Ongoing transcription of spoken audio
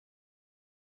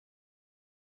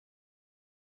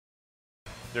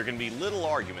There can be little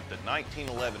argument that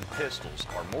 1911 pistols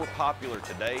are more popular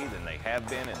today than they have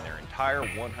been in their entire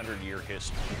 100-year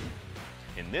history.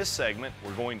 In this segment,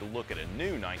 we're going to look at a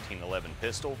new 1911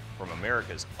 pistol from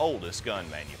America's oldest gun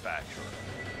manufacturer.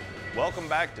 Welcome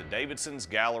back to Davidson's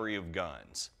Gallery of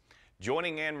Guns.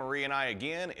 Joining Anne-Marie and I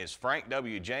again is Frank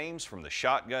W. James from the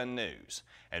Shotgun News,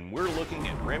 and we're looking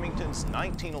at Remington's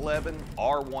 1911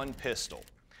 R1 pistol.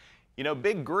 You know,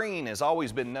 Big Green has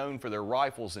always been known for their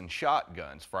rifles and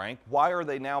shotguns. Frank, why are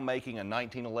they now making a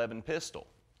 1911 pistol?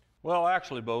 Well,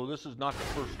 actually, Bo, this is not the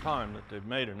first time that they've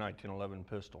made a 1911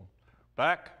 pistol.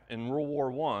 Back in World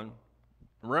War I,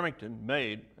 Remington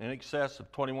made in excess of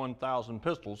 21,000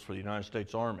 pistols for the United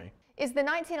States Army. Is the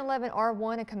 1911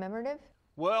 R1 a commemorative?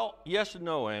 Well, yes and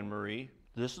no, Anne-Marie.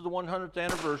 This is the 100th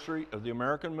anniversary of the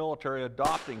American military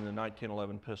adopting the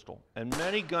 1911 pistol, and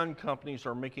many gun companies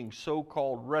are making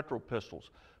so-called retro pistols,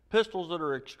 pistols that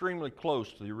are extremely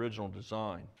close to the original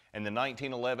design. And the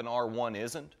 1911 R1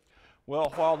 isn't?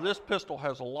 Well, while this pistol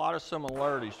has a lot of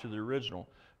similarities to the original,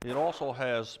 it also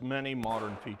has many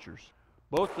modern features.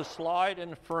 Both the slide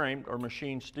and the frame are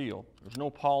machined steel. There's no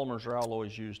polymers or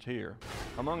alloys used here.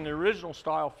 Among the original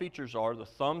style features are the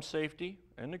thumb safety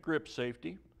and the grip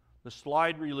safety, the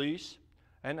slide release,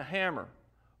 and the hammer,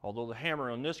 although the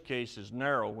hammer in this case is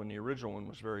narrow when the original one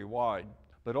was very wide.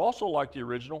 But also like the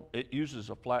original, it uses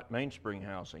a flat mainspring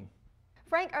housing.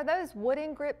 Frank, are those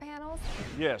wooden grip panels?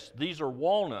 Yes, these are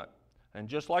walnut, and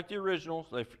just like the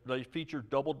originals, they feature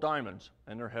double diamonds,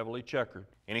 and they're heavily checkered.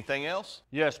 Anything else?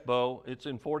 Yes, Bo, it's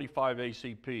in 45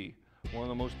 ACP, one of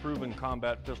the most proven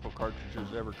combat pistol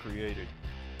cartridges ever created.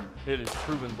 It is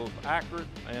proven both accurate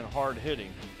and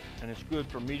hard-hitting, and it's good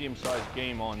for medium-sized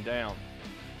game on down.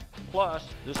 Plus,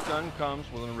 this gun comes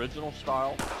with an original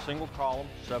style, single column,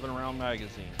 7-round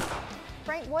magazine.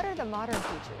 Frank, what are the modern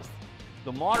features?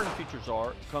 The modern features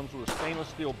are, it comes with a stainless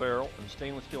steel barrel and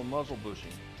stainless steel muzzle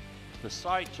bushing. The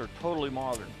sights are totally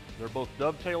modern. They're both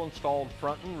dovetail installed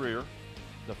front and rear.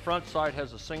 The front sight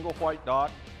has a single white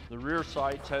dot. The rear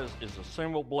sight is a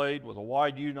single blade with a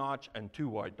wide U-notch and 2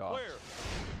 white dots. Clear.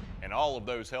 And all of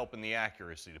those help in the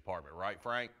accuracy department, right,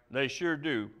 Frank? They sure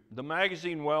do. The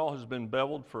magazine well has been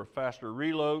beveled for a faster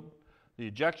reload. The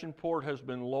ejection port has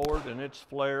been lowered and it's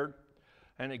flared.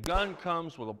 And the gun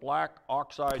comes with a black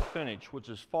oxide finish, which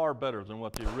is far better than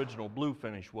what the original blue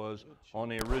finish was on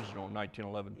the original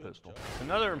 1911 pistol.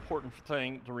 Another important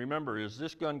thing to remember is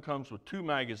this gun comes with 2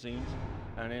 magazines,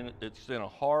 and it's in a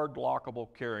hard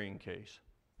lockable carrying case.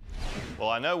 Well,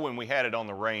 I know when we had it on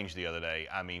the range the other day,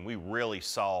 I mean, we really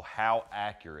saw how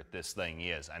accurate this thing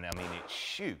is. And I mean, it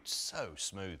shoots so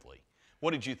smoothly.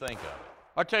 What did you think of it?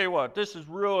 I tell you what, this is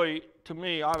really, to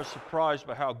me, I was surprised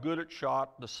by how good it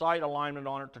shot, the sight alignment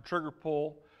on it, the trigger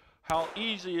pull, how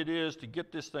easy it is to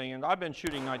get this thing. And I've been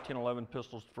shooting 1911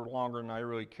 pistols for longer than I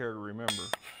really care to remember.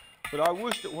 But I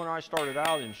wish that when I started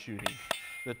out in shooting,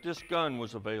 that this gun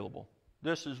was available.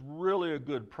 This is really a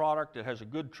good product. It has a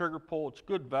good trigger pull. It's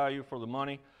good value for the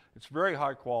money. It's very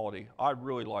high quality. I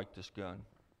really like this gun.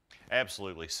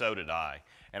 Absolutely, so did I.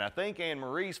 And I think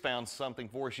Anne-Marie's found something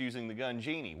for us using the Gun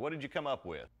Genie. What did you come up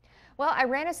with? Well, I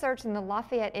ran a search in the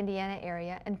Lafayette, Indiana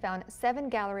area and found 7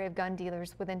 gallery of gun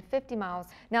dealers within 50 miles.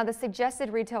 Now, the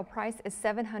suggested retail price is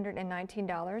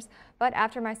 $719, but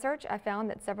after my search, I found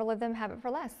that several of them have it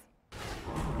for less.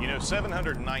 You know,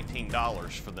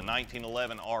 $719 for the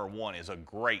 1911 R1 is a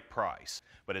great price.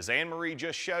 But as Anne-Marie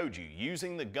just showed you,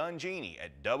 using the Gun Genie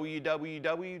at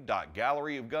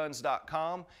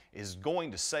www.galleryofguns.com is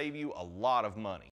going to save you a lot of money.